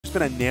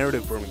been a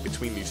narrative brewing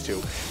between these two.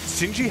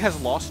 Sinji has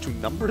lost to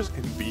Numbers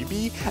and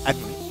BB at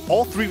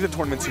all 3 of the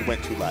tournaments he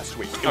went to last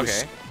week. It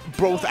was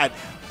both at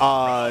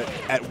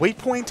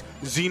Waypoint,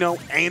 Xeno,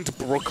 and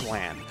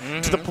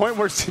Brookland. To the point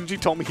where Sinji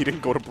told me he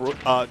didn't go to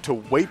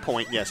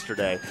Waypoint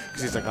yesterday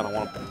because he's like, I don't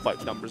want to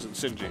fight Numbers and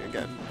Sinji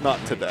again.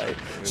 Not today.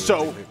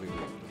 So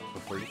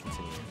before you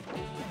continue,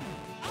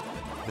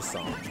 this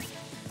song.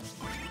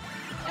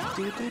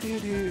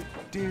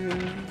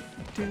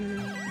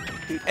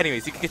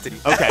 Anyways, you can continue.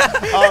 Okay.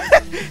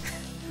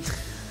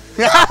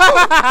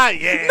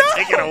 Yeah, no!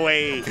 Take it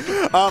away.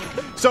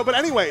 But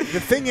anyway, the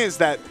thing is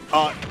that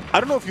I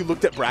don't know if you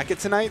looked at bracket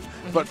tonight,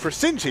 but for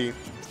Sinji,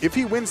 if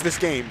he wins this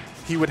game,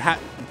 he would have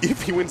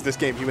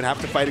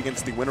to fight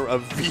against the winner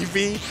of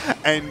VV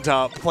and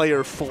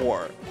player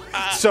 4.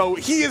 So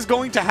he is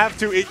going to have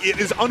to, it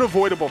is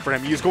unavoidable for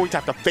him. He is going to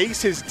have to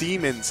face his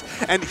demons.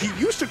 And he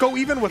used to go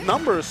even with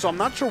Numbers, so I'm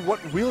not sure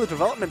what real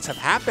developments have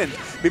happened.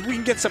 Maybe we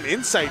can get some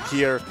insight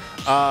here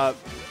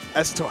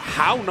as to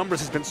how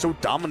Numbers has been so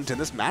dominant in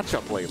this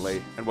matchup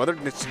lately and whether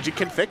Sinji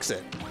can fix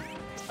it.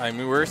 I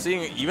mean, we're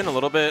seeing even a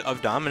little bit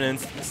of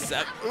dominance.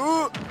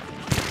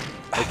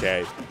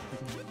 Okay.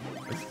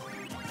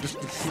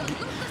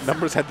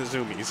 Numbers had the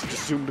zoomies. He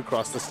just zoomed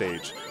across the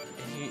stage.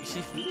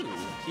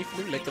 He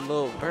flew like a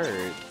little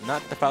bird,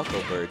 not the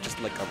falco bird, just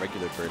like a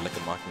regular bird, like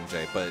a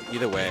mockingjay. But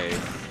either way,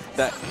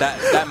 that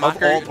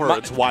of all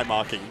birds, why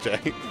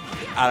mockingjay?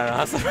 I don't know.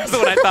 That's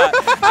what I thought.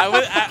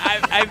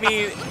 I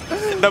mean,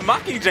 the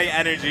mockingjay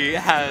energy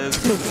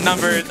has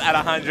Numbers at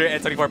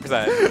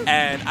 124%,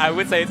 and I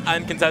would say it's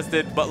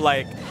uncontested. But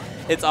like,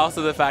 it's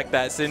also the fact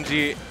that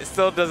Sinji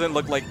still doesn't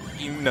look like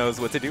he knows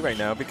what to do right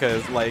now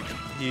because like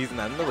he's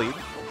not in the lead.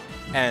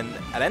 And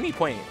at any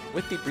point,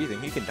 with deep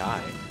breathing, he can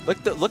die.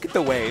 Look at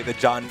the way that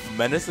John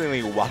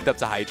menacingly walked up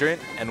to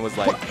Hydrant and was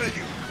like...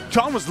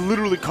 John was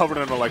literally covered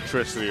in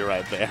electricity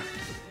right there.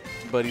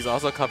 But he's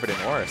also covered in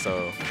aura,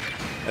 so...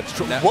 That's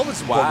true. What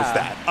was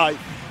that?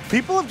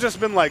 People have just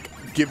been, like,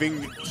 giving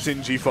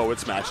Sinji forward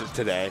smashes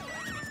today.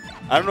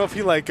 I don't know if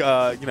he, like,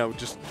 you know,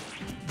 just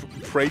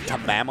prayed to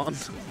Mammon.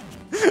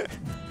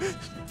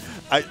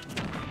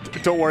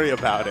 Don't worry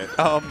about it.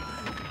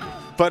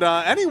 But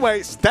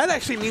anyways, that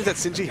actually means that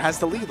Sinji has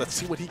the lead. Let's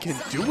see what he can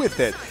do with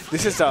it.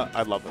 This is,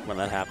 I love it when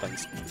that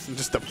happens.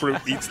 Just the fruit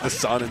eats the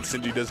sun and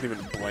Sinji doesn't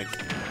even blink.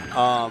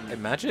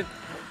 Imagine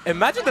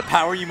the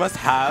power you must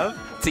have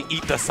to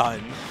eat the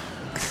sun.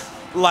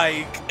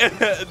 Like...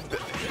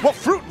 Well,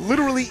 fruit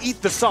literally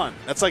eat the sun.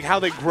 That's like how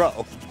they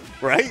grow,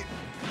 right?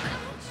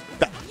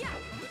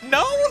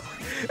 No!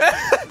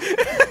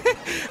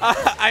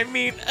 I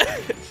mean...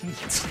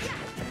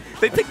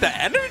 They take the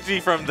energy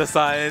from the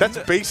sun. That's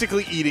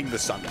basically eating the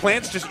sun.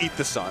 Plants just eat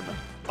the sun.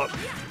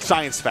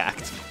 Science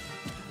fact.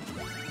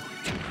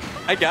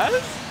 I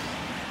guess.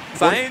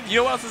 Science. You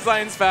know what else is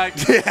science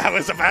fact? Yeah, I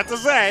was about to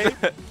say.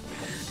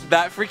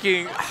 That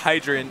freaking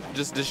hydrant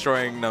just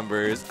destroying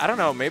Numbers. I don't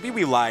know. Maybe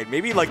we lied.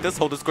 Maybe like this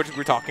whole discourse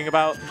we're talking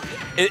about,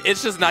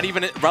 it's just not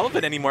even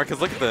relevant anymore.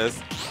 Because look at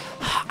this.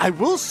 I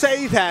will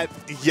say that,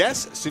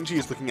 yes, Sinji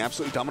is looking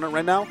absolutely dominant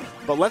right now,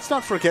 but let's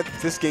not forget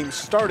that this game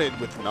started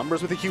with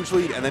Numbers with a huge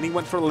lead, and then he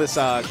went for this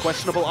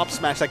questionable up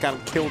smash that got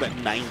him killed at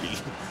 90.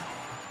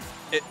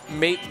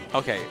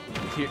 Okay,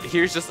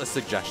 here's just a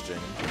suggestion.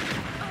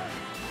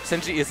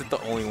 Sinji isn't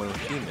the only one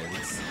with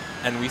demons,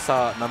 and we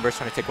saw Numbers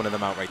trying to take one of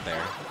them out right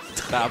there.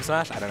 The up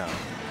smash? I don't know.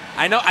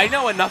 I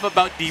know enough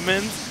about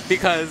demons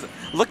because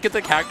look at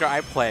the character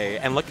I play,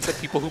 and look at the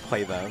people who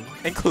play them,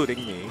 including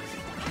me.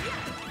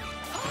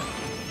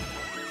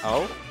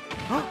 Oh?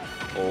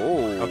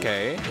 Oh.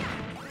 Okay.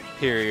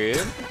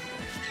 Period.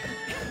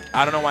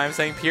 I don't know why I'm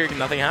saying period.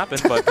 Nothing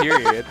happened, but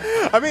period.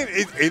 I mean,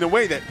 in a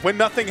way that when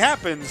nothing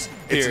happens,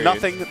 it's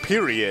nothing,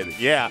 period.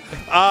 Yeah.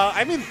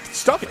 I mean,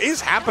 stuff is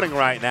happening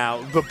right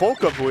now, the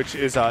bulk of which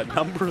is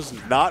Numbers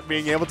not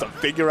being able to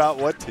figure out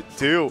what to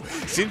do.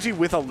 Sinji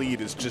with a lead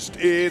is just,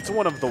 it's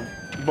one of the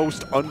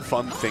most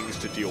unfun things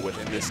to deal with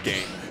in this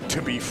game,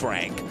 to be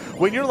frank.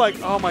 When you're like,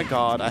 oh my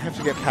god, I have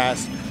to get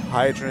past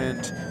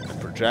Hydrant,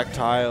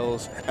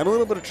 projectiles, and a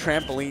little bit of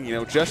trampoline, you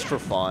know, just for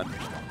fun.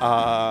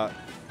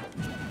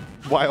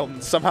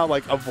 While somehow,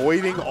 like,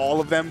 avoiding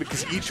all of them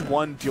because each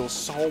one deals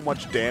so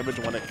much damage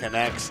when it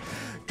connects.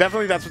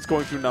 Definitely that's what's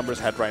going through Numbers'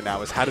 head right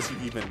now, is how does he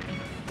even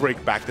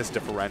break back this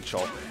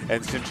differential?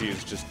 And Sinji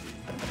is just,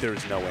 there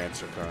is no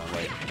answer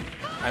currently.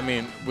 I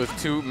mean, with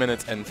 2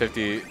 minutes and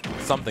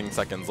 50-something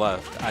seconds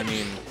left, I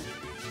mean,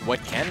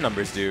 what can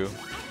Numbers do?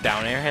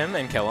 Down air him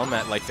and kill him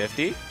at, like,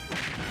 50?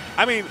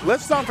 I mean,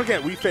 let's not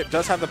forget, Wii Fit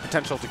does have the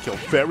potential to kill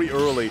very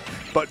early,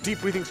 but deep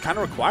breathing is kind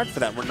of required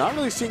for that. We're not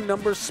really seeing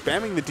Numbers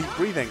spamming the deep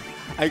breathing.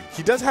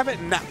 He does have it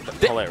now.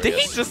 Hilarious. Did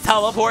he just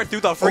teleport through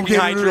the freaking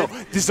hydrant?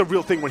 No. This is a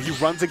real thing when he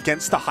runs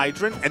against the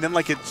hydrant, and then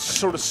like it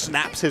sort of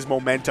snaps his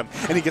momentum,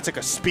 and he gets like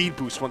a speed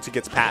boost once he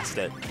gets past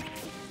it.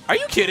 Are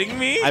you kidding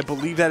me? I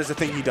believe that is a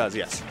thing he does,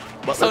 yes.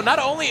 But so not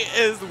only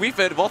is Wii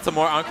Fit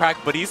Baltimore on crack,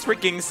 but he's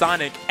freaking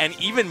Sonic and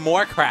even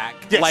more crack.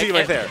 Yeah, like, see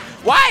right there.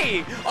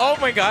 Why? Oh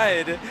my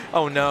god.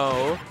 Oh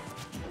no.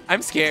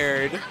 I'm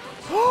scared.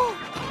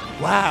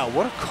 Wow,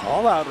 what a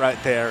call out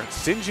right there.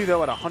 Sinji,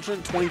 though, at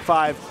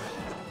 125.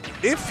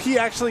 If he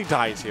actually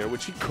dies here,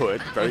 which he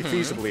could, very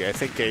feasibly, I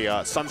think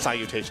a Sun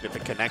Salutation, if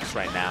it connects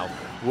right now,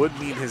 would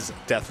mean his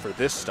death for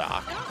this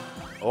stock.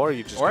 Or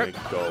you just gonna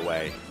go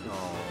away.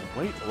 Oh,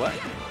 wait, what?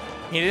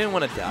 He didn't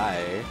want to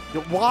die.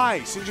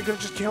 Why? Sinji could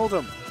have just killed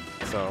him.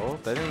 So,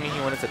 that didn't mean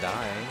he wanted to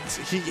die.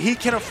 He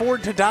can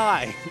afford to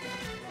die.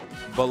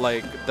 But,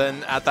 like,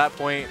 then at that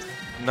point,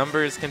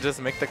 Numbers can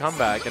just make the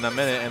comeback in a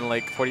minute and,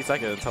 like, 40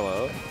 seconds.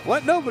 Hello?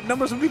 What? No, but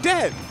Numbers would be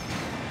dead.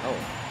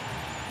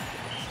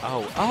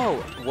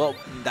 Oh, well,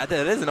 that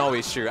isn't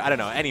always true. I don't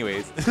know.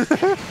 Anyways.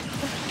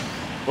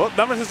 Well,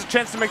 Numbers has a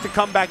chance to make the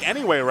comeback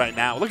anyway right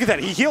now. Look at that.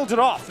 He healed it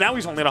off. Now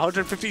he's only at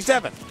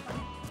 157.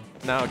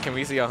 Now, can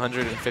we see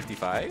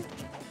 155?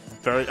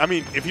 I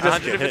mean, if he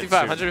doesn't get hit.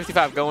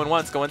 155. Going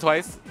once, going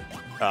twice.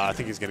 I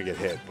think he's going to get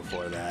hit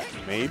before that.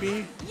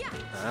 Maybe?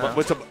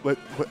 What's up? What,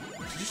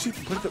 did you see?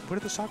 Where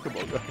did the soccer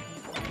ball go?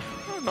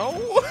 I don't know.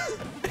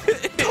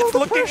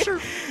 It's pressure.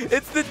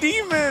 It's the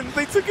demon.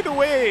 They took it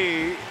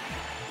away.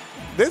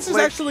 This is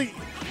actually,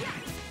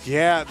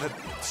 yeah.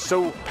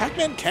 So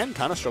PacMan can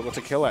kind of struggle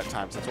to kill at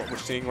times. That's what we're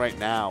seeing right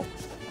now.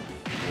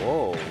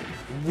 Whoa.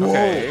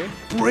 Okay.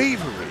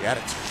 Bravery at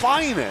its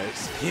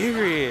finest.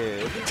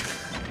 Period.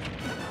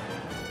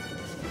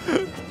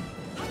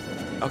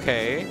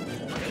 Okay.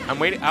 I'm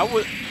waiting. That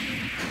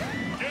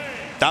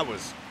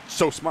was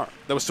so smart.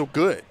 That was so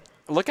good.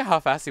 Look at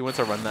how fast he went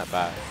to run that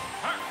back.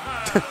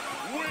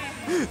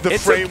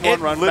 It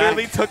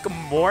literally took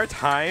more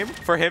time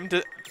for him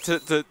to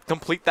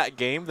complete that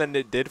game than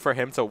it did for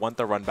him to want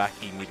the run back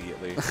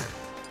immediately.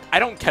 I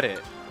don't get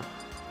it.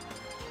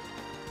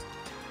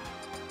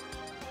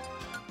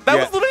 That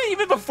was literally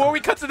even before we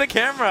cut to the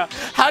camera.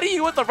 How do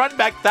you want the run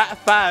back that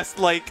fast?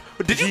 Like,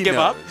 did you give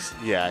up?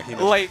 Yeah, he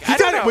knows. Like, I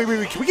don't know.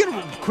 Wait. Can we get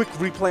a quick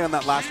replay on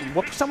that last one?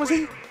 What percent was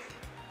he?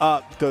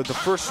 The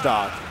first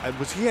stock.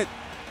 Was he at?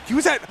 He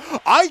was at.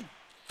 I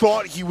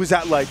thought he was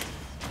at like.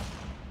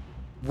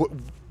 What?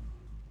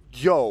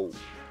 Yo.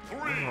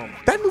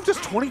 That moved us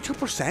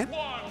 22%?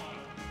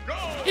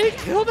 It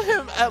killed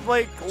him at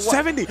like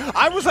 70.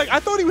 I was like, I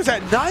thought he was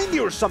at 90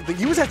 or something.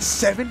 He was at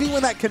 70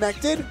 when that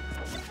connected?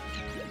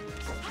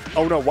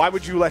 Oh no, why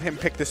would you let him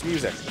pick this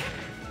music?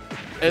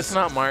 It's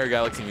not Mario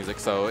Galaxy music,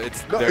 so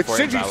it's no, it's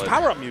Sinji's invalid.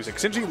 power-up music.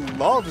 Sinji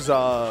loves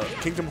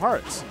Kingdom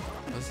Hearts.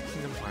 Was it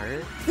Kingdom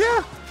Hearts?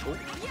 Yeah. Oh.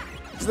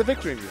 It's the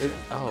victory music.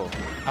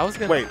 I was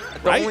gonna wait.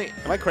 Right?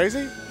 Am I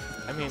crazy?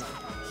 I mean,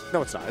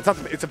 no, it's not. It's not.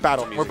 It's a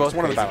battle music. We're both it's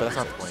one crazy, of the battle but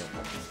that's musics. not the point.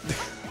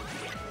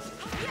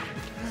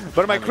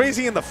 But am I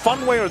crazy in the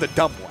fun way or the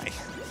dumb way?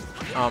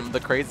 The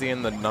crazy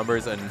in the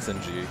Numbers and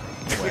Sinji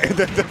way.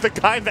 the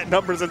kind that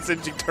Numbers and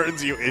Sinji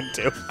turns you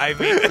into. I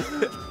mean,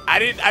 I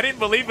didn't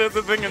believe it was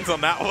a thing until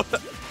now.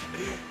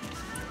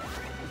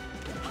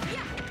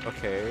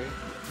 Okay.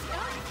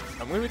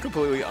 I'm gonna be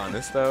completely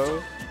honest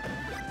though.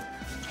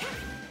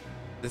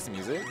 This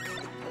music,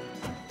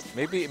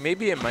 maybe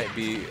it might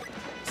be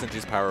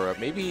Sinji's power up.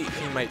 Maybe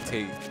he might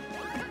take,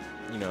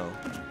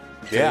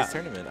 today's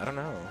tournament. I don't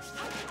know.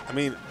 I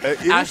mean,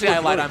 actually, I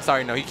lied. I'm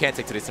sorry. No, he can't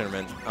take today's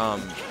tournament.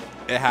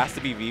 It has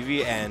to be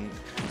Vivi, and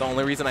the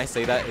only reason I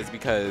say that is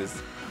because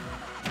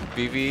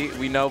Vivi,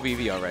 we know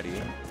Vivi already.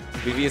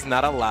 Vivi is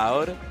not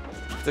allowed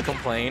to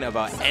complain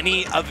about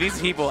any of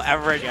these people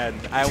ever again.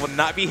 I will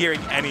not be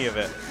hearing any of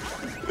it.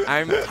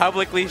 I'm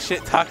publicly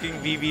shit-talking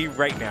Vivi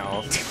right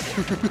now.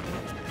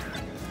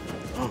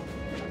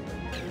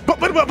 No.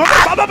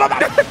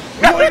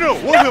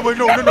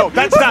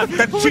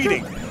 That's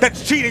cheating.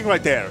 That's cheating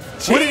right there.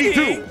 Cheating? What did he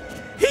do?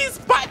 He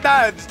spot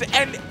dodged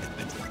and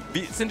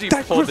Sinji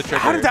pulled the trigger.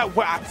 How did that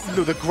work?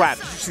 No, the grab.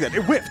 Did you see that?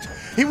 It whipped.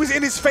 He was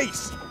in his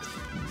face.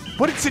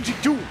 What did Sinji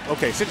do?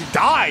 Okay, Sinji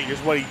died is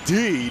what he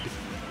did.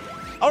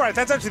 All right,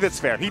 that's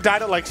fair. He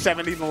died at like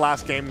 70 in the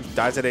last game.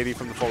 Dies at 80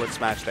 from the forward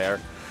smash there.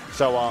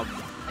 So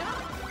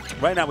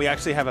right now we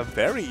actually have a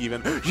very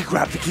even. He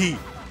grabbed the key.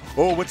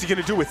 Oh, what's he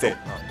gonna do with it?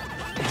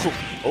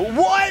 Oh,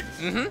 what?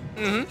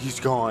 He's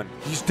gone.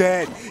 He's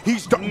dead.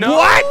 He's done. No.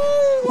 What?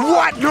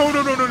 What? No.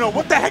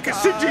 What the heck is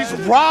Sinji's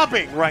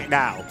robbing right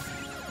now?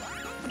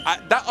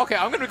 Okay,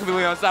 I'm gonna be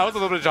completely honest. That was a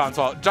little bit of John's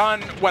fault.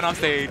 John went on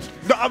stage.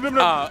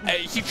 No,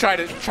 he tried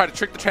to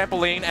trick the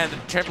trampoline, and the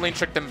trampoline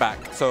tricked him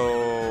back.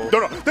 So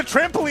no. The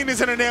trampoline is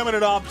an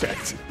inanimate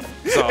object.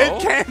 So? It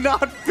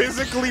cannot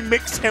physically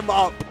mix him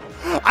up.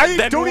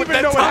 I don't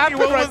even know what happened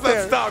right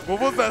there.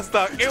 What was that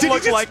stock? It Did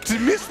looked he like to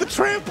miss the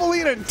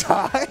trampoline and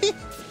die?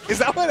 Is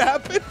that what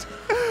happened?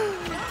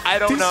 I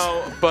don't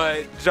know,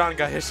 but John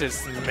got his shit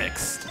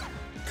mixed.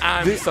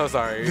 I'm so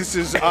sorry. This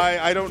is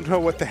I don't know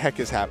what the heck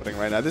is happening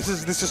right now. This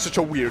is such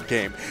a weird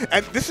game.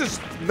 And this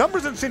is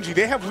Numbers and Sinji,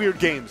 they have weird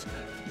games.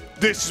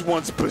 This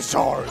one's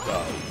bizarre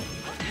though.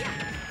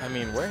 I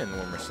mean, we're in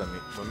Winter Semi.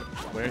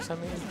 Winter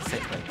Semi?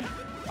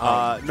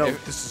 No,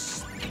 this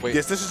is wait.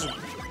 Yes, this is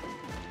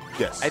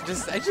yes. I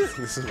just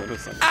this is Winter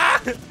Semi.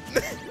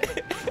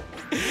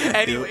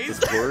 Anyways,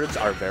 the words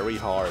are very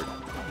hard.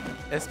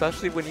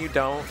 Especially when you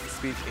don't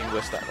speak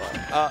English that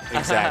well.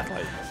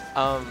 Exactly.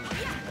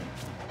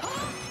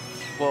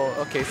 Well,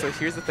 okay, so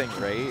here's the thing,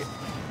 right?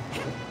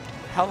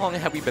 How long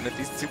have we been at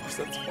these 2%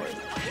 for?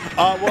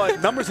 Well,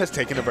 Numbers has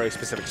taken a very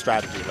specific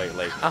strategy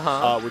lately,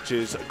 which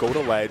is go to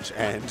ledge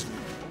and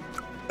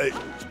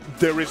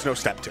there is no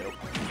step 2.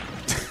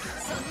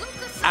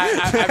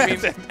 I mean,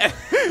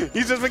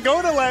 he's just been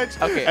going to ledge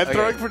and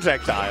throwing okay.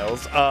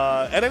 projectiles.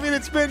 And I mean,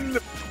 it's been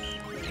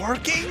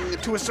working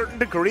to a certain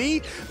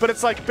degree, but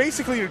it's like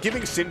basically you're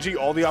giving Sinji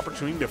all the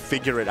opportunity to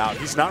figure it out.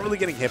 He's not really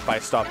getting hit by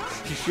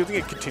stuff. He's shielding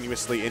it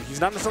continuously, and he's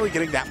not necessarily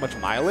getting that much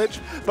mileage,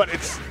 but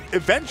it's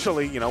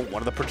eventually, you know,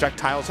 one of the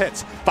projectiles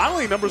hits.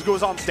 Finally, Numbers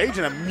goes on stage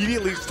and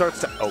immediately starts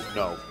to, oh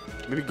no,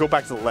 maybe go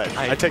back to the ledge.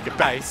 I take it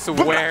back. I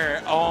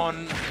swear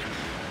on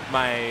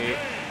my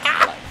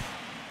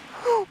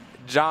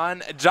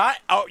John,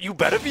 oh, you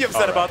better be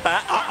upset about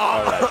that.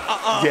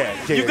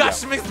 Yeah, you got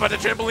schmixed by the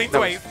trampoline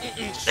twice.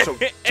 So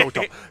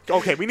dumb.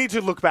 Okay, we need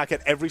to look back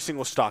at every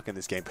single stock in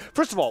this game.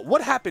 First of all,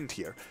 what happened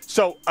here?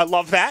 So I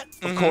love that,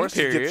 of course.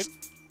 Period.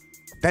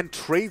 Then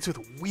trades with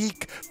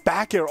weak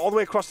back air all the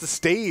way across the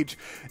stage.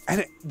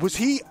 And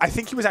I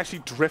think he was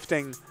actually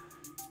drifting.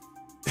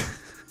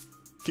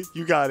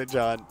 You got it,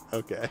 John.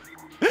 Okay.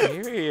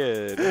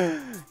 Period.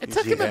 It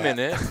took him a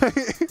minute.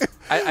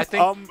 I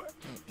think...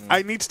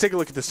 I need to take a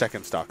look at the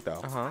second stock,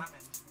 though.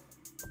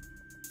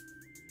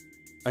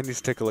 I need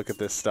to take a look at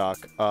this stock.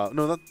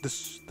 No,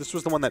 this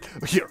was the one that...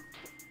 Here.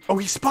 Oh,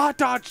 he spot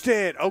dodged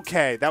it.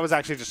 Okay, that was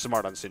actually just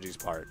smart on Sinji's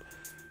part.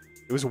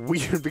 It was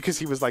weird because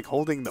he was like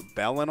holding the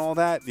bell and all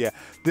that. Yeah,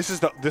 I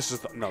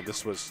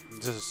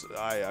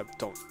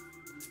don't...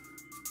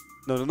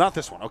 No, not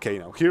this one. Okay,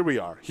 no, here we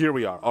are. Here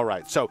we are. All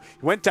right, so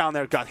he went down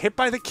there, got hit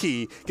by the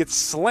key, gets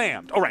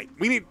slammed. All right,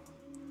 we need...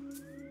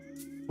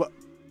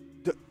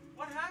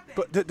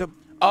 But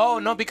oh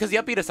no, because he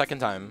upbeat a second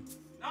time.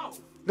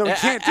 No, he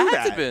can't do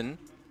that. Been.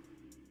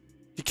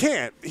 He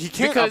can't. He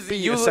can't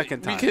upbeat a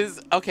second time.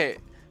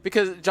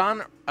 Because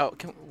John. Oh,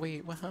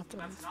 wait, what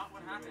happened? That's not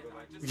what happened.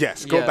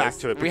 Yes, go back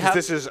to it because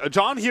this is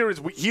John. He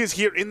is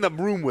here in the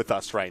room with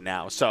us right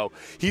now, so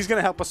he's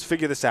gonna help us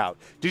figure this out.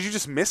 Did you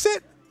just miss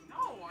it?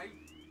 No,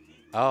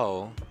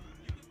 Oh. You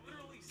could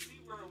literally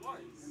see where it was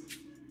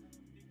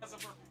because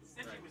of where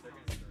Sinji was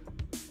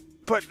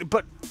there.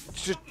 But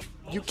just.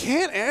 You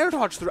can't air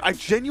dodge through. I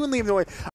genuinely have no way.